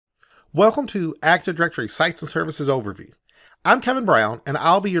Welcome to Active Directory Sites and Services Overview. I'm Kevin Brown, and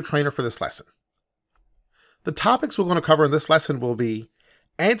I'll be your trainer for this lesson. The topics we're going to cover in this lesson will be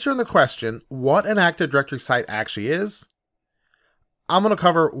answering the question, what an Active Directory site actually is. I'm going to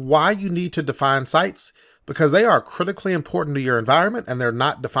cover why you need to define sites, because they are critically important to your environment and they're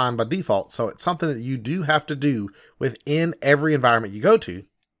not defined by default, so it's something that you do have to do within every environment you go to.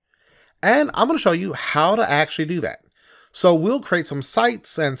 And I'm going to show you how to actually do that. So we'll create some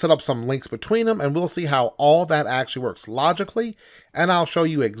sites and set up some links between them, and we'll see how all that actually works logically, and I'll show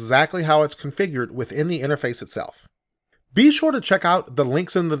you exactly how it's configured within the interface itself. Be sure to check out the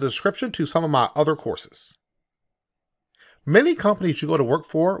links in the description to some of my other courses. Many companies you go to work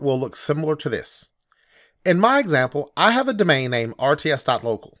for will look similar to this. In my example, I have a domain name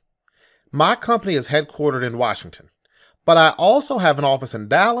rts.local. My company is headquartered in Washington, but I also have an office in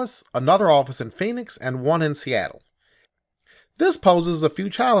Dallas, another office in Phoenix, and one in Seattle. This poses a few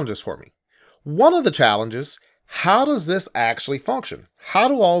challenges for me. One of the challenges, how does this actually function? How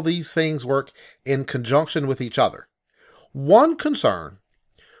do all these things work in conjunction with each other? One concern,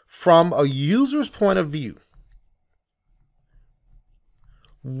 from a user's point of view,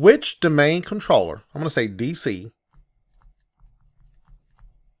 which domain controller, I'm going to say DC,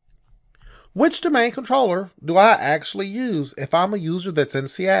 which domain controller do I actually use if I'm a user that's in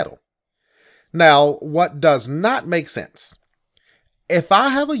Seattle? Now, what does not make sense? If I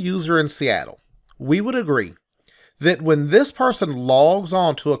have a user in Seattle, we would agree that when this person logs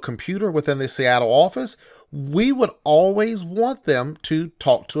on to a computer within the Seattle office, we would always want them to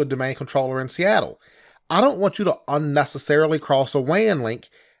talk to a domain controller in Seattle. I don't want you to unnecessarily cross a WAN link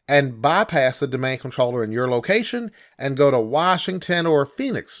and bypass the domain controller in your location and go to Washington or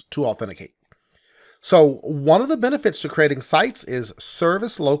Phoenix to authenticate. So one of the benefits to creating sites is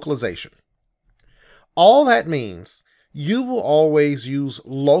service localization. All that means you will always use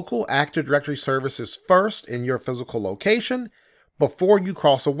local Active Directory services first in your physical location before you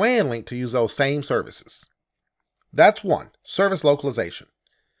cross a WAN link to use those same services. That's one, service localization.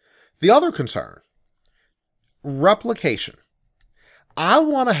 The other concern, replication. I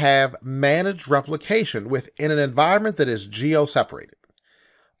want to have managed replication within an environment that is geo-separated.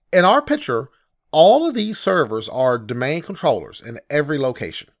 In our picture, all of these servers are domain controllers in every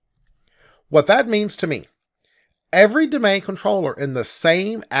location. What that means to me, every domain controller in the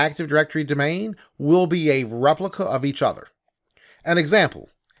same Active Directory domain will be a replica of each other. An example,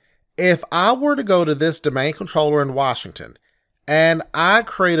 if I were to go to this domain controller in Washington and I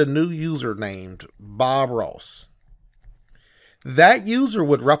create a new user named Bob Ross, that user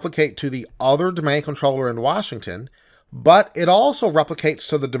would replicate to the other domain controller in Washington, but it also replicates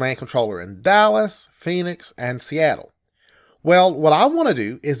to the domain controller in Dallas, Phoenix, and Seattle. Well, what I want to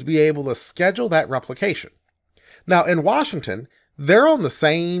do is be able to schedule that replication. Now, in Washington, they're on the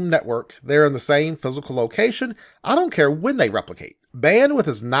same network. They're in the same physical location. I don't care when they replicate. Bandwidth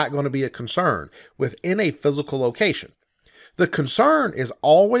is not going to be a concern within a physical location. The concern is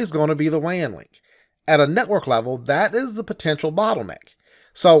always going to be the WAN link. At a network level, that is the potential bottleneck.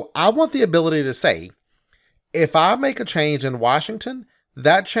 So I want the ability to say, if I make a change in Washington,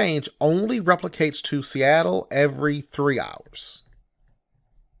 that change only replicates to Seattle every 3 hours.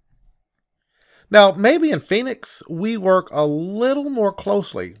 Now, maybe in Phoenix, we work a little more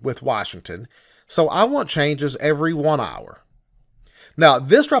closely with Washington, so I want changes every 1 hour. Now,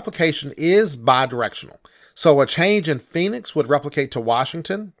 this replication is bidirectional, so a change in Phoenix would replicate to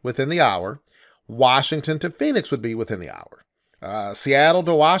Washington within the hour, Washington to Phoenix would be within the hour, Seattle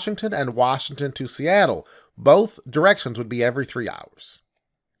to Washington and Washington to Seattle, both directions would be every 3 hours.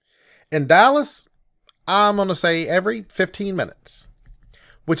 In Dallas, I'm going to say every 15 minutes.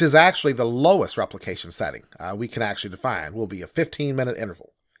 Which is actually the lowest replication setting we can actually define, will be a 15-minute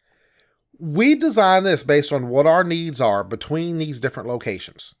interval. We design this based on what our needs are between these different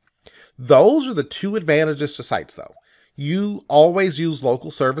locations. Those are the two advantages to sites, though. You always use local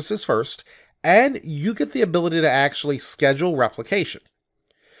services first, and you get the ability to actually schedule replication.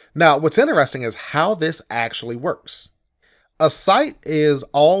 Now, what's interesting is how this actually works. A site is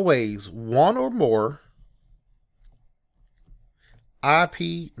always one or more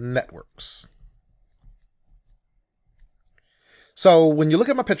IP networks. So when you look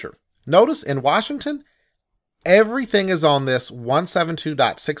at my picture, notice in Washington, everything is on this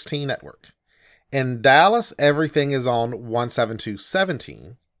 172.16 network. In Dallas, everything is on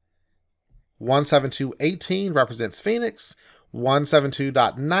 172.17. 172.18 represents Phoenix.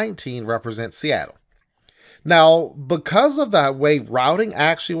 172.19 represents Seattle. Now, because of the way routing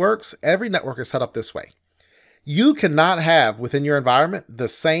actually works, every network is set up this way. You cannot have within your environment the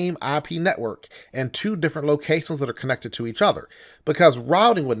same IP network and two different locations that are connected to each other, because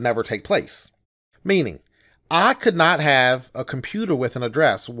routing would never take place. Meaning, I could not have a computer with an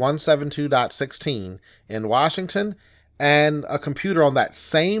address 172.16 in Washington and a computer on that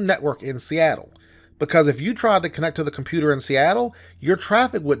same network in Seattle. Because if you tried to connect to the computer in Seattle, your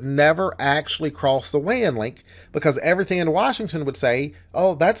traffic would never actually cross the WAN link, because everything in Washington would say,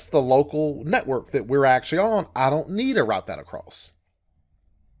 oh, that's the local network that we're actually on. I don't need to route that across.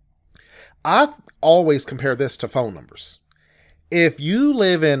 I've always compared this to phone numbers. If you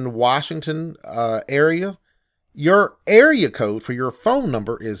live in Washington area, your area code for your phone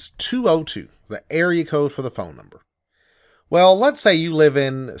number is 202, the area code for the phone number. Well, let's say you live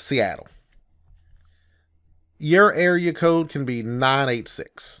in Seattle. Your area code can be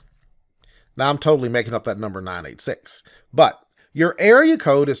 986. Now, I'm totally making up that number 986, but your area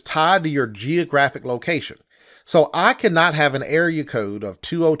code is tied to your geographic location. So I cannot have an area code of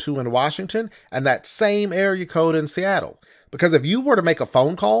 202 in Washington and that same area code in Seattle. Because if you were to make a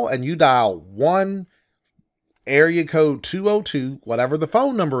phone call and you dial one area code 202, whatever the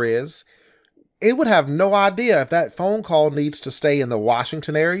phone number is, it would have no idea if that phone call needs to stay in the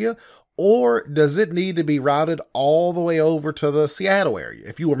Washington area, or does it need to be routed all the way over to the Seattle area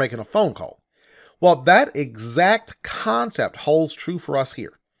if you were making a phone call? Well, that exact concept holds true for us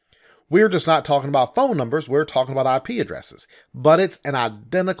here. We're just not talking about phone numbers, we're talking about IP addresses, but it's an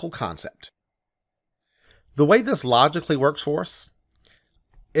identical concept. The way this logically works for us,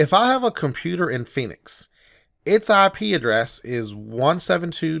 if I have a computer in Phoenix, its IP address is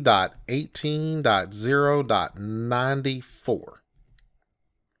 172.18.0.94.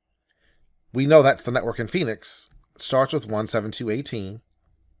 We know that's the network in Phoenix. It starts with 172.18.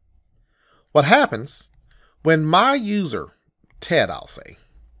 What happens when my user, Ted, I'll say,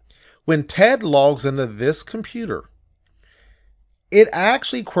 when Ted logs into this computer, it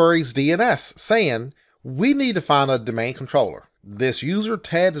actually queries DNS saying, we need to find a domain controller. This user,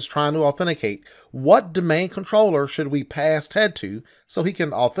 Ted, is trying to authenticate. What domain controller should we pass Ted to so he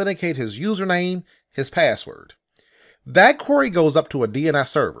can authenticate his username, his password? That query goes up to a DNS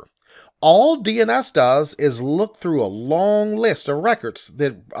server. All DNS does is look through a long list of records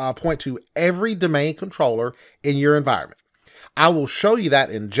that point to every domain controller in your environment. I will show you that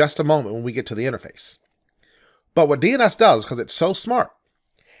in just a moment when we get to the interface. But what DNS does, because it's so smart,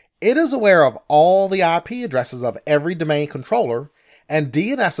 it is aware of all the IP addresses of every domain controller, and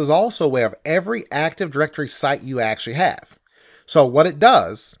DNS is also aware of every Active Directory site you actually have. So what it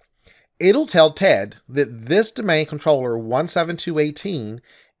does, it'll tell Ted that this domain controller 172.18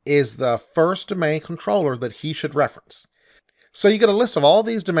 is the first domain controller that he should reference. So you get a list of all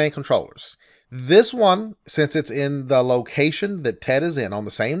these domain controllers. This one, since it's in the location that Ted is in on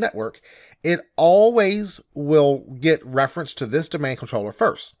the same network, it always will get reference to this domain controller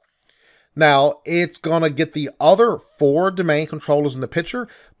first. Now, it's going to get the other 4 domain controllers in the picture,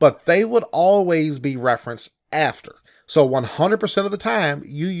 but they would always be referenced after. So 100% of the time,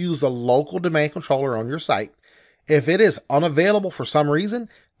 you use the local domain controller on your site. If it is unavailable for some reason,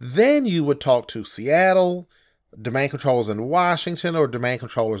 then you would talk to Seattle, domain controllers in Washington, or domain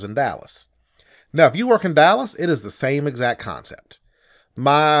controllers in Dallas. Now, if you work in Dallas, it is the same exact concept.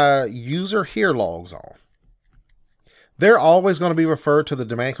 My user here logs on. They're always going to be referred to the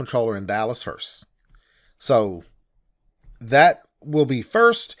domain controller in Dallas first. So that will be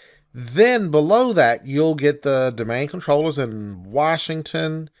first. Then below that, you'll get the domain controllers in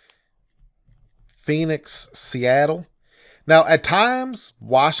Washington, Phoenix, Seattle. Now, at times,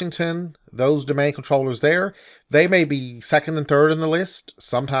 Washington, those domain controllers there, they may be second and third in the list.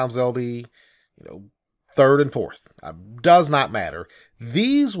 Sometimes they'll be, third and fourth. Does not matter.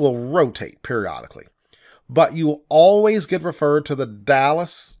 These will rotate periodically. But you'll always get referred to the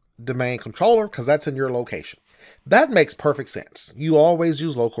Dallas domain controller because that's in your location. That makes perfect sense. You always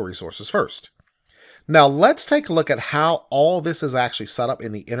use local resources first. Now, let's take a look at how all this is actually set up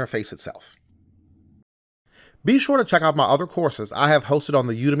in the interface itself. Be sure to check out my other courses I have hosted on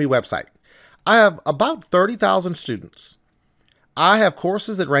the Udemy website. I have about 30,000 students. I have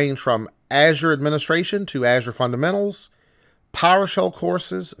courses that range from Azure Administration to Azure Fundamentals, PowerShell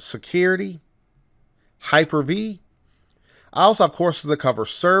courses, security, Hyper-V. I also have courses that cover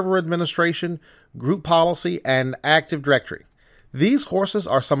server administration, group policy, and Active Directory. These courses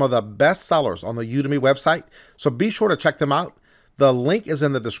are some of the best sellers on the Udemy website, so be sure to check them out. The link is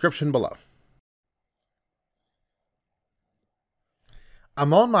in the description below.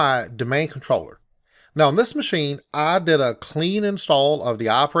 I'm on my domain controller. Now on this machine, I did a clean install of the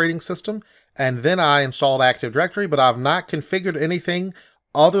operating system, and then I installed Active Directory, but I've not configured anything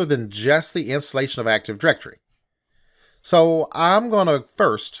other than just the installation of Active Directory. So I'm going to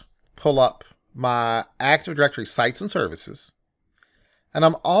first pull up my Active Directory sites and services. And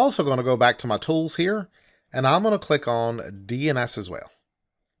I'm also going to go back to my tools here, and I'm going to click on DNS as well.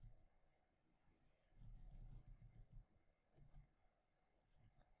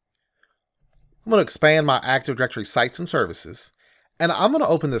 I'm going to expand my Active Directory sites and services, and I'm going to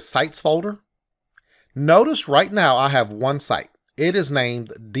open the sites folder. Notice right now I have one site. It is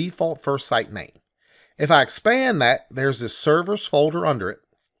named default first site name. If I expand that, there's this servers folder under it.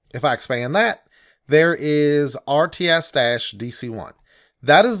 If I expand that, there is RTS-DC1.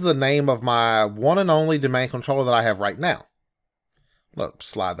 That is the name of my one and only domain controller that I have right now. Let's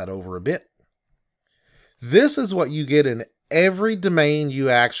slide that over a bit. This is what you get in every domain you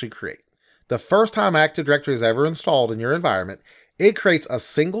actually create. The first time Active Directory is ever installed in your environment, it creates a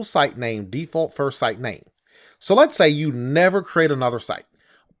single site named default first site name. So let's say you never create another site,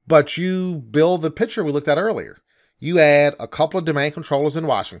 but you build the picture we looked at earlier. You add a couple of domain controllers in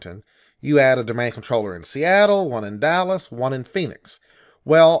Washington. You add a domain controller in Seattle, one in Dallas, one in Phoenix.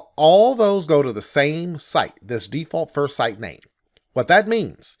 Well, all those go to the same site, this default first site name. What that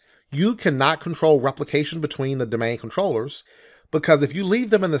means, you cannot control replication between the domain controllers, because if you leave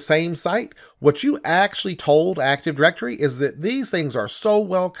them in the same site, what you actually told Active Directory is that these things are so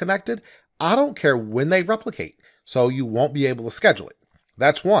well connected, I don't care when they replicate, so you won't be able to schedule it.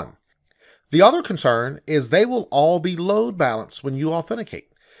 That's one. The other concern is they will all be load balanced when you authenticate.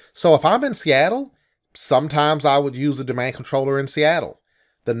 So if I'm in Seattle, sometimes I would use the domain controller in Seattle.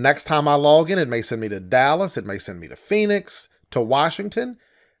 The next time I log in, it may send me to Dallas, it may send me to Phoenix, to Washington.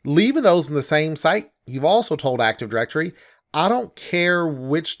 Leaving those in the same site, you've also told Active Directory, I don't care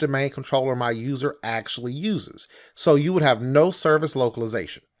which domain controller my user actually uses. So you would have no service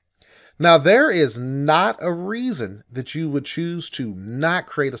localization. Now, there is not a reason that you would choose to not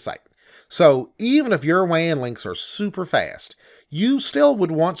create a site. So even if your WAN links are super fast, you still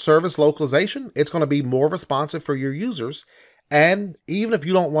would want service localization. It's going to be more responsive for your users. And even if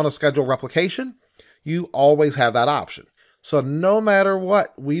you don't want to schedule replication, you always have that option. So no matter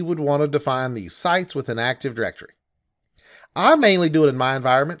what, we would want to define these sites within Active Directory. I mainly do it in my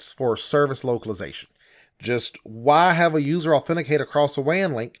environments for service localization. Just why have a user authenticate across a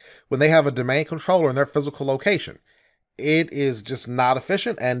WAN link when they have a domain controller in their physical location? It is just not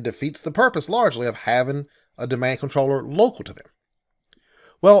efficient and defeats the purpose largely of having a domain controller local to them.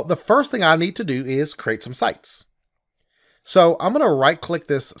 Well, the first thing I need to do is create some sites. So I'm going to right-click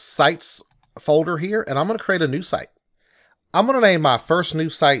this sites folder here, and I'm going to create a new site. I'm going to name my first new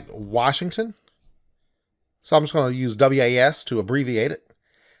site Washington. So I'm just going to use WAS to abbreviate it.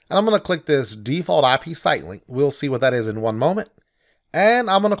 And I'm going to click this default IP site link. We'll see what that is in one moment. And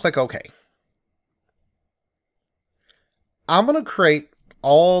I'm going to click OK. I'm going to create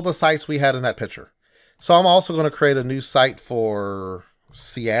all the sites we had in that picture. So I'm also going to create a new site for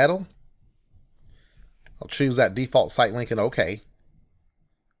Seattle. I'll choose that default site link and OK.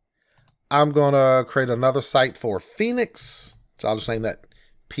 I'm going to create another site for Phoenix. So I'll just name that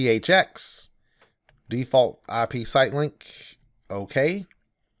PHX. Default IP site link, OK.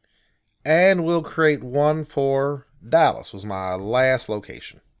 And we'll create one for Dallas, was my last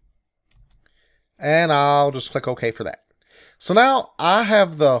location. And I'll just click OK for that. So now I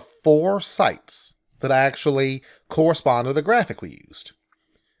have the 4 sites that actually correspond to the graphic we used.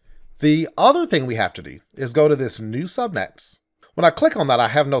 The other thing we have to do is go to this new subnets. When I click on that, I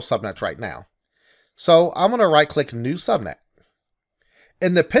have no subnets right now. So I'm going to right-click New Subnet.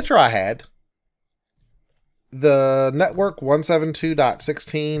 In the picture I had, the network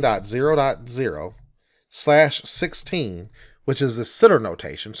 172.16.0.0/16, which is the sitter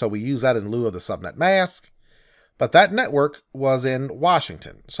notation, so we use that in lieu of the subnet mask. But that network was in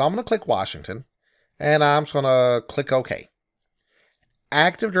Washington. So I'm going to click Washington, and I'm just going to click OK.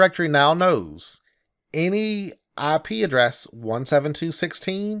 Active Directory now knows any IP address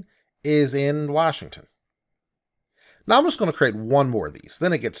 172.16 is in Washington. Now I'm just going to create one more of these.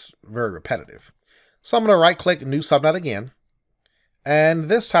 Then it gets very repetitive. So I'm going to right-click New Subnet again. And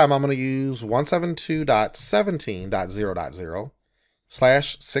this time I'm going to use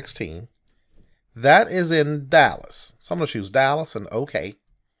 172.17.0.0/16. That is in Dallas. So I'm going to choose Dallas and OK.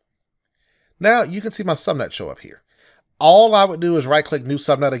 Now you can see my subnet show up here. All I would do is right-click New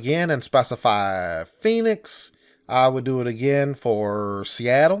Subnet again and specify Phoenix. I would do it again for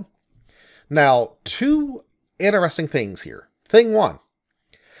Seattle. Now, 2 interesting things here. Thing 1,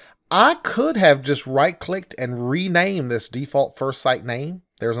 I could have just right-clicked and renamed this default first site name.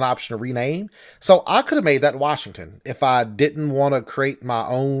 There's an option to rename. So I could have made that Washington if I didn't want to create my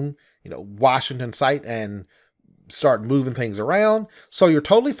own, Washington site and start moving things around. So you're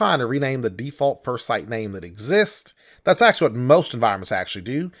totally fine to rename the default first site name that exists. That's actually what most environments actually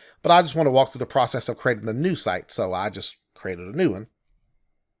do, but I just want to walk through the process of creating the new site, so I just created a new one.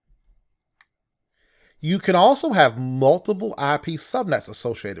 You can also have multiple IP subnets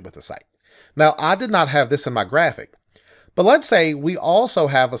associated with the site. Now, I did not have this in my graphic, but let's say we also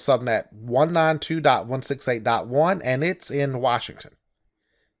have a subnet 192.168.1 and it's in Washington.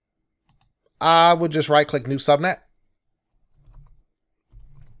 I would just right-click New Subnet.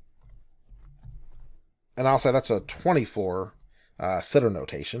 And I'll say that's a 24 sitter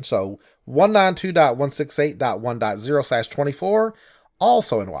notation. So 192.168.1.0/24,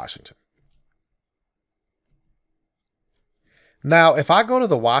 also in Washington. Now, if I go to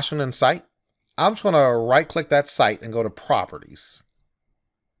the Washington site, I'm just going to right-click that site and go to Properties.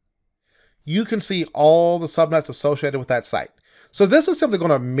 You can see all the subnets associated with that site. So this is simply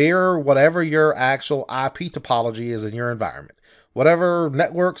going to mirror whatever your actual IP topology is in your environment. Whatever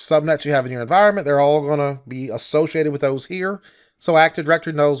network subnets you have in your environment, they're all going to be associated with those here. So Active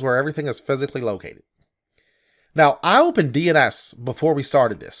Directory knows where everything is physically located. Now, I opened DNS before we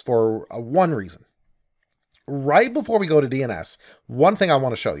started this for one reason. Right before we go to DNS, one thing I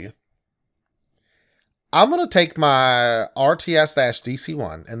want to show you. I'm going to take my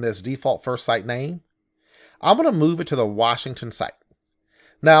RTS-DC1 and this default first site name. I'm going to move it to the Washington site.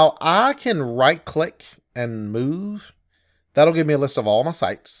 Now, I can right-click and move. That'll give me a list of all my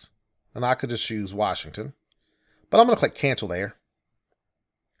sites, and I could just choose Washington. But I'm going to click Cancel there.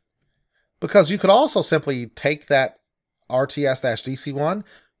 Because you could also simply take that RTS-DC1.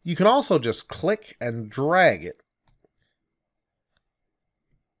 You can also just click and drag it.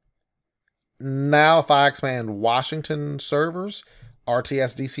 Now, if I expand Washington servers,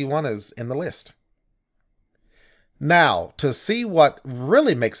 RTS-DC1 is in the list. Now, to see what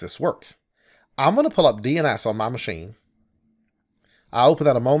really makes this work, I'm going to pull up DNS on my machine. I opened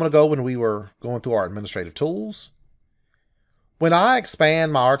that a moment ago when we were going through our administrative tools. When I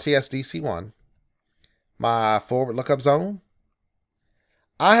expand my RTS-DC1, my forward lookup zone,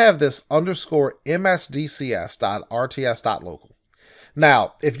 I have this _msdcs.rts.local.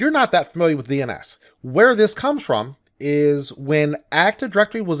 Now, if you're not that familiar with DNS, where this comes from is when Active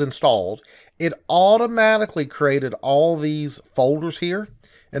Directory was installed, it automatically created all these folders here.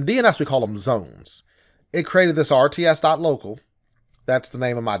 In DNS, we call them zones. It created this rts.local. That's the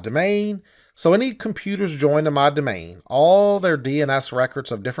name of my domain. So any computers joined in my domain, all their DNS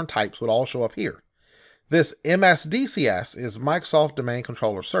records of different types would all show up here. This MSDCS is Microsoft Domain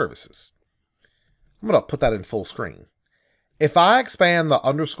Controller Services. I'm going to put that in full screen. If I expand the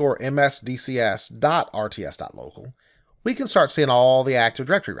 _msdcs.rts.local, we can start seeing all the Active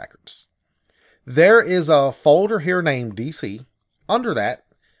Directory records. There is a folder here named DC. Under that,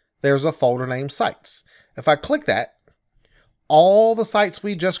 there's a folder named Sites. If I click that, all the sites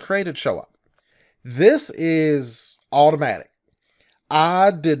we just created show up. This is automatic.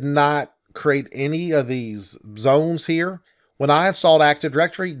 I did not create any of these zones here. When I installed Active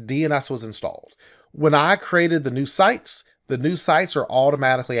Directory, DNS was installed. When I created the new sites are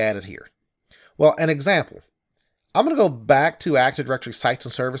automatically added here. Well, an example. I'm going to go back to Active Directory Sites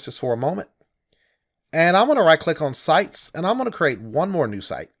and Services for a moment. And I'm going to right-click on Sites, and I'm going to create one more new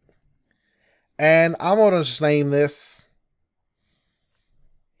site. And I'm going to just name this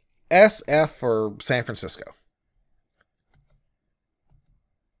SF for San Francisco.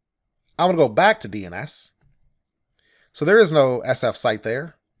 I'm going to go back to DNS. So there is no SF site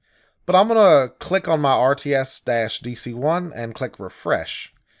there. But I'm going to click on my RTS-DC1 and click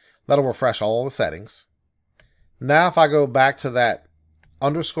Refresh. That'll refresh all the settings. Now if I go back to that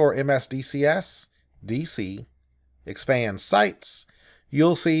 _MSDCS, DC, expand sites,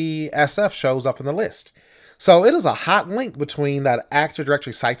 you'll see SF shows up in the list. So it is a hot link between that Active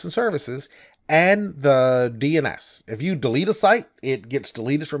Directory Sites and Services and the DNS. If you delete a site, it gets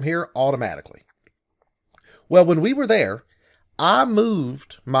deleted from here automatically. Well, when we were there, I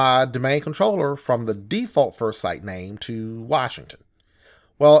moved my domain controller from the default first site name to Washington.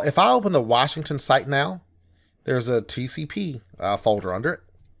 Well, if I open the Washington site now, there's a TCP folder under it.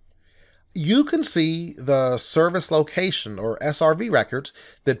 You can see the service location or SRV records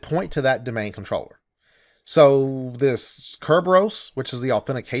that point to that domain controller. So this Kerberos, which is the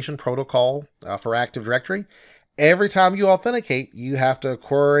authentication protocol for Active Directory, every time you authenticate, you have to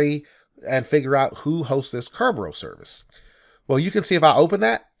query and figure out who hosts this Kerberos service. Well, you can see if I open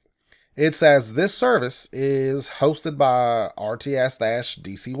that, it says this service is hosted by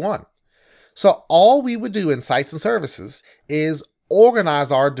RTS-DC1. So all we would do in Sites and Services is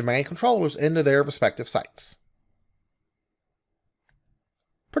organize our domain controllers into their respective sites.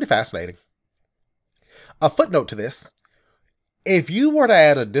 Pretty fascinating. A footnote to this, if you were to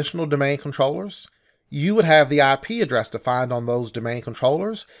add additional domain controllers, you would have the IP address defined on those domain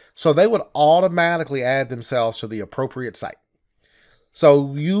controllers, so they would automatically add themselves to the appropriate site.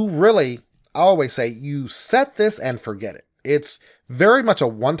 So you really, I always say, you set this and forget it. It's very much a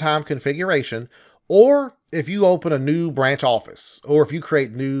one-time configuration, or if you open a new branch office, or if you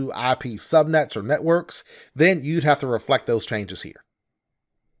create new IP subnets or networks, then you'd have to reflect those changes here.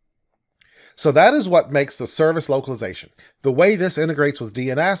 So that is what makes the service localization. The way this integrates with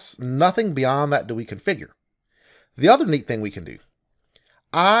DNS, nothing beyond that do we configure. The other neat thing we can do,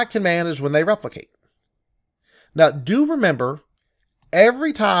 I can manage when they replicate. Now, do remember,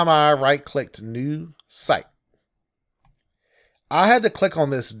 every time I right-clicked New Site, I had to click on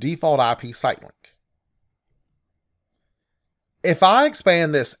this default IP site link. If I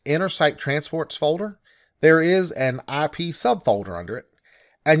expand this Inner Site Transports folder, there is an IP subfolder under it,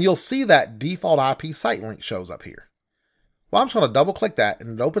 and you'll see that default IP site link shows up here. Well, I'm just going to double click that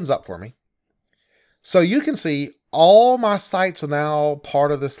and it opens up for me. So you can see all my sites are now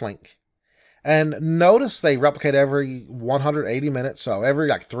part of this link. And notice they replicate every 180 minutes, so every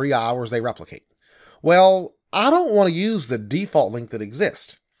like 3 hours they replicate. Well, I don't want to use the default link that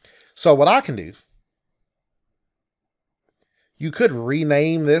exists. So what I can do, you could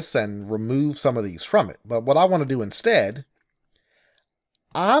rename this and remove some of these from it. But what I want to do instead,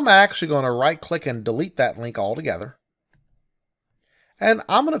 I'm actually going to right click and delete that link altogether. And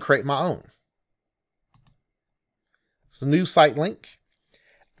I'm going to create my own. It's a new site link.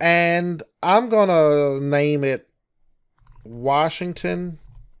 And I'm going to name it Washington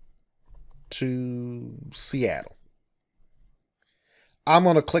to Seattle. I'm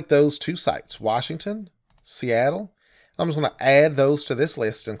going to click those two sites, Washington, Seattle. I'm just going to add those to this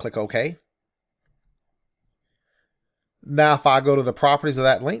list and click OK. Now, if I go to the properties of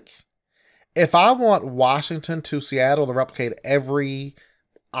that link, if I want Washington to Seattle to replicate every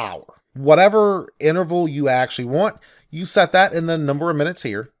hour, whatever interval you actually want, you set that in the number of minutes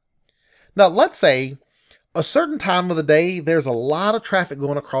here. Now, let's say a certain time of the day, there's a lot of traffic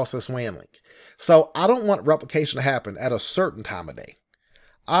going across this WAN link. So I don't want replication to happen at a certain time of day.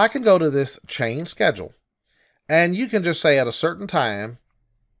 I can go to this change schedule, and you can just say at a certain time,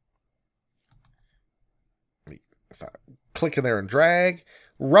 if I click in there and drag,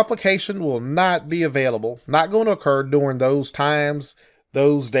 replication will not be available, not going to occur during those times,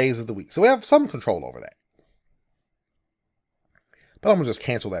 those days of the week. So we have some control over that. But I'm going to just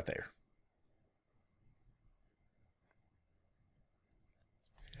cancel that there.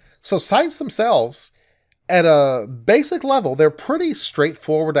 So sites themselves, at a basic level, they're pretty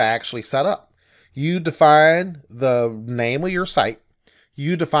straightforward to actually set up. You define the name of your site,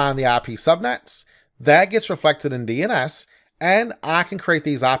 you define the IP subnets, that gets reflected in DNS, and I can create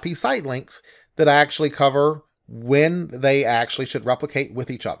these IP site links that actually cover when they actually should replicate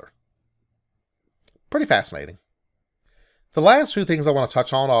with each other. Pretty fascinating. The last two things I want to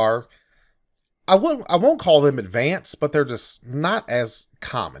touch on are, I won't call them advanced, but they're just not as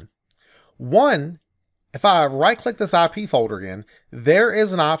common. One, if I right-click this IP folder again, there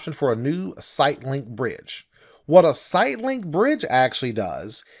is an option for a new site link bridge. What a site link bridge actually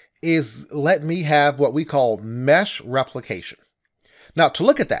does is let me have what we call mesh replication. Now, to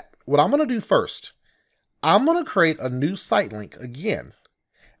look at that, what I'm going to do first, I'm going to create a new site link again,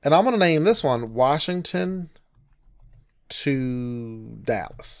 and I'm going to name this one Washington to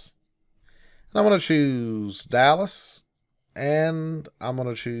Dallas. And I'm going to choose Dallas, and I'm going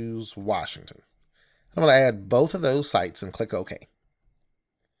to choose Washington. I'm going to add both of those sites and click OK.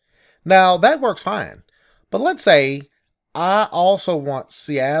 Now, that works fine. But let's say I also want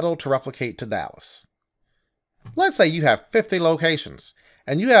Seattle to replicate to Dallas. Let's say you have 50 locations,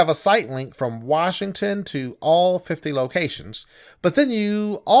 and you have a site link from Washington to all 50 locations, but then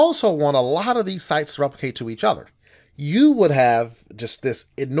you also want a lot of these sites to replicate to each other. You would have just this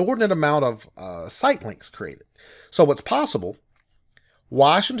inordinate amount of site links created. So what's possible,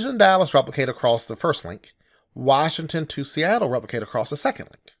 Washington and Dallas replicate across the first link, Washington to Seattle replicate across the second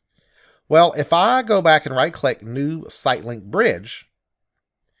link. Well, if I go back and right-click New Site Link Bridge,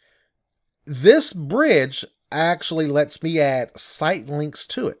 this bridge actually lets me add site links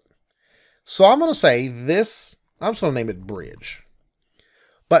to it. So I'm going to say this, I'm just going to name it Bridge.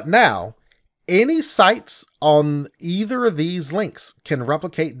 But now, any sites on either of these links can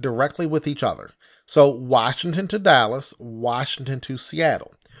replicate directly with each other. So Washington to Dallas, Washington to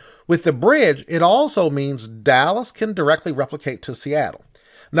Seattle. With the bridge, it also means Dallas can directly replicate to Seattle.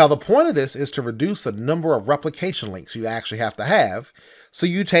 Now, the point of this is to reduce the number of replication links you actually have to have. So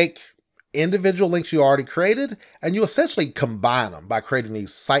you take individual links you already created, and you essentially combine them by creating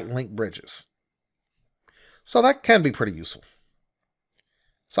these site link bridges. So that can be pretty useful.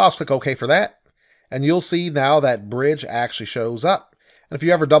 So I'll click OK for that. And you'll see now that bridge actually shows up. And if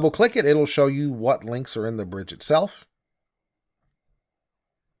you ever double click it, it'll show you what links are in the bridge itself.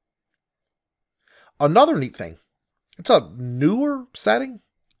 Another neat thing, it's a newer setting.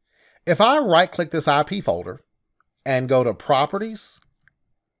 If I right click this IP folder and go to Properties,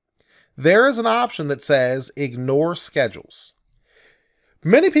 there is an option that says Ignore Schedules.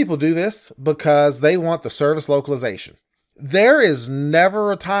 Many people do this because they want the service localization. There is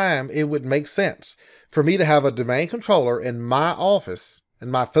never a time it would make sense for me to have a domain controller in my office,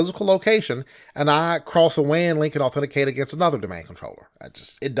 in my physical location, and I cross a WAN link and authenticate against another domain controller.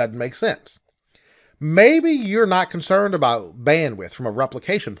 It doesn't make sense. Maybe you're not concerned about bandwidth from a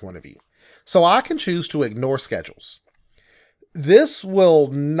replication point of view, so I can choose to ignore schedules. This will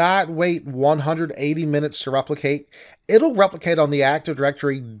not wait 180 minutes to replicate. It'll replicate on the Active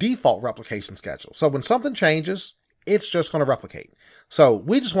Directory default replication schedule. So when something changes, it's just going to replicate. So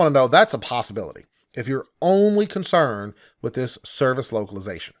we just want to know that's a possibility if you're only concerned with this service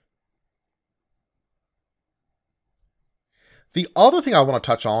localization. The other thing I want to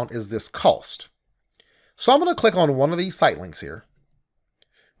touch on is this cost. So I'm going to click on one of these site links here.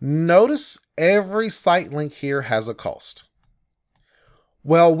 Notice every site link here has a cost.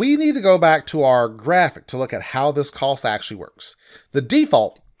 Well, we need to go back to our graphic to look at how this cost actually works. The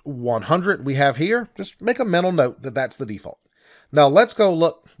default 100 we have here, just make a mental note that that's the default. Now let's go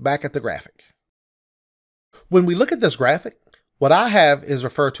look back at the graphic. When we look at this graphic, what I have is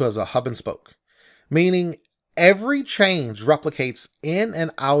referred to as a hub and spoke, meaning every change replicates in and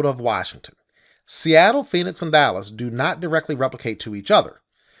out of Washington. Seattle, Phoenix, and Dallas do not directly replicate to each other.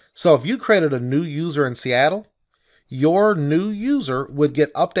 So if you created a new user in Seattle, your new user would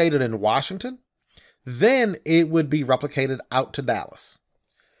get updated in Washington, then it would be replicated out to Dallas.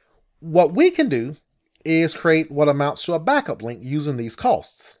 What we can do is create what amounts to a backup link using these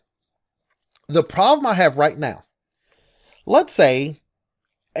costs. The problem I have right now, let's say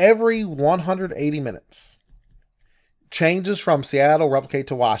every 180 minutes, changes from Seattle replicate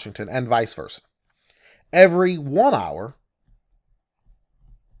to Washington and vice versa. Every 1 hour,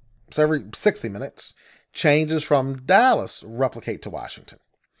 so every 60 minutes, changes from Dallas replicate to Washington.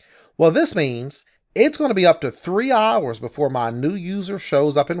 Well, this means it's going to be up to 3 hours before my new user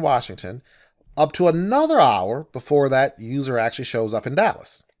shows up in Washington, up to another hour before that user actually shows up in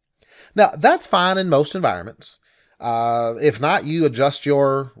Dallas. Now, that's fine in most environments. If not, you adjust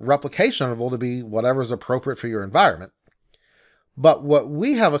your replication interval to be whatever is appropriate for your environment. But what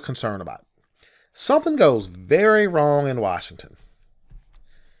we have a concern about, something goes very wrong in Washington.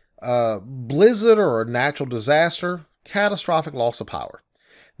 Blizzard or a natural disaster, catastrophic loss of power.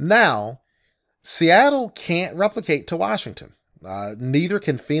 Now, Seattle can't replicate to Washington. Neither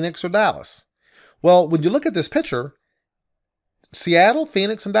can Phoenix or Dallas. Well, when you look at this picture, Seattle,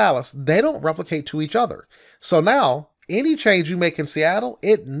 Phoenix, and Dallas, they don't replicate to each other. So now, any change you make in Seattle,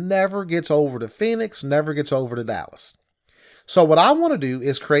 it never gets over to Phoenix, never gets over to Dallas. So what I want to do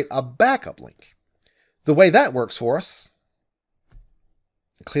is create a backup link. The way that works for us,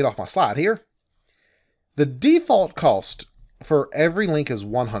 clean off my slide here, the default cost for every link is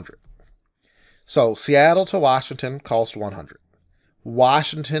 100. So Seattle to Washington cost 100.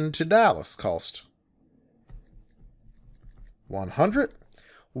 Washington to Dallas cost 100.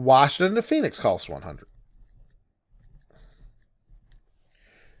 Washington to Phoenix costs 100.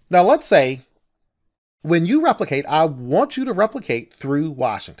 Now let's say when you replicate, I want you to replicate through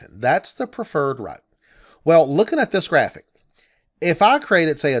Washington. That's the preferred route. Well, looking at this graphic, if I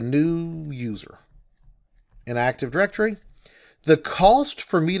created, say, a new user in Active Directory, the cost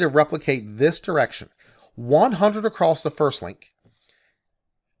for me to replicate this direction, 100 across the first link,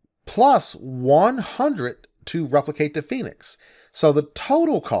 plus 100 to replicate to Phoenix. So the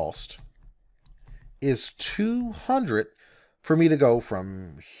total cost is 200 for me to go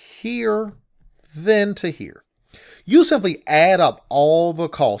from here, then to here. You simply add up all the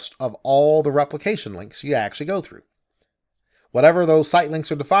cost of all the replication links you actually go through. Whatever those site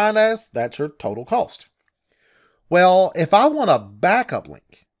links are defined as, that's your total cost. Well, if I want a backup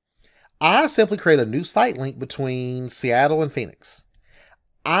link, I simply create a new site link between Seattle and Phoenix.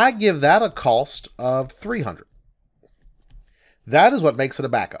 I give that a cost of 300. That is what makes it a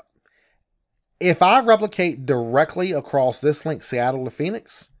backup. If I replicate directly across this link, Seattle to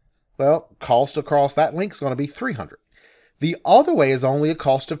Phoenix, well, cost across that link is going to be 300. The other way is only a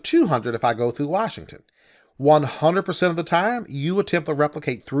cost of 200 if I go through Washington. 100% of the time, you attempt to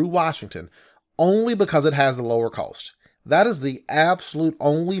replicate through Washington only because it has the lower cost. That is the absolute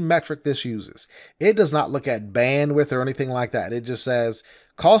only metric this uses. It does not look at bandwidth or anything like that. It just says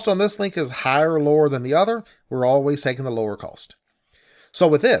cost on this link is higher or lower than the other. We're always taking the lower cost. So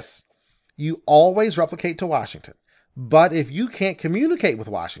with this, you always replicate to Washington. But if you can't communicate with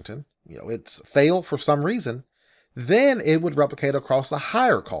Washington, it's failed for some reason, then it would replicate across a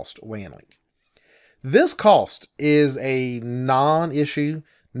higher cost WAN link. This cost is a non-issue,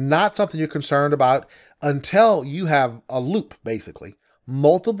 not something you're concerned about until you have a loop, basically,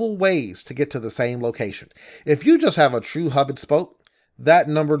 multiple ways to get to the same location. If you just have a true hub and spoke, that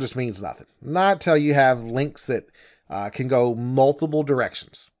number just means nothing. Not till you have links that can go multiple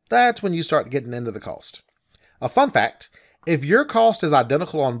directions. That's when you start getting into the cost. A fun fact, if your cost is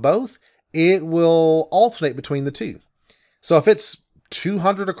identical on both, it will alternate between the two. So if it's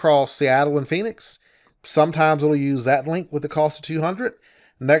 $200 across Seattle and Phoenix, sometimes it'll use that link with the cost of $200.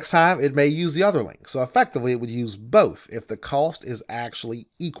 Next time, it may use the other link. So effectively, it would use both if the cost is actually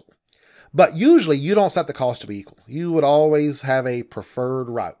equal. But usually, you don't set the cost to be equal. You would always have a preferred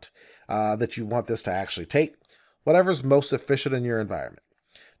route that you want this to actually take, whatever's most efficient in your environment.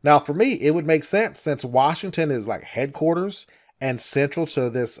 Now, for me, it would make sense since Washington is like headquarters and central to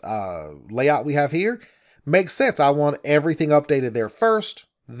this layout we have here. Makes sense. I want everything updated there first,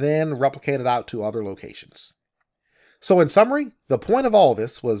 then replicate it out to other locations. So in summary, the point of all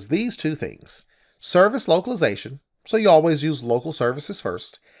this was these two things: service localization, so you always use local services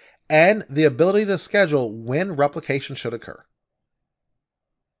first, and the ability to schedule when replication should occur.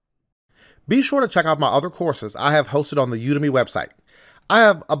 Be sure to check out my other courses I have hosted on the Udemy website. I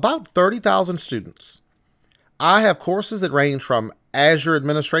have about 30,000 students. I have courses that range from Azure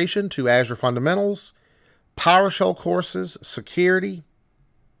Administration to Azure Fundamentals, PowerShell courses, security,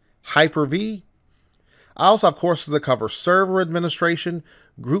 Hyper-V. I also have courses that cover server administration,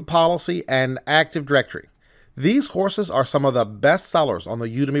 group policy, and Active Directory. These courses are some of the best sellers on the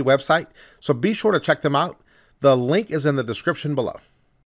Udemy website, so be sure to check them out. The link is in the description below.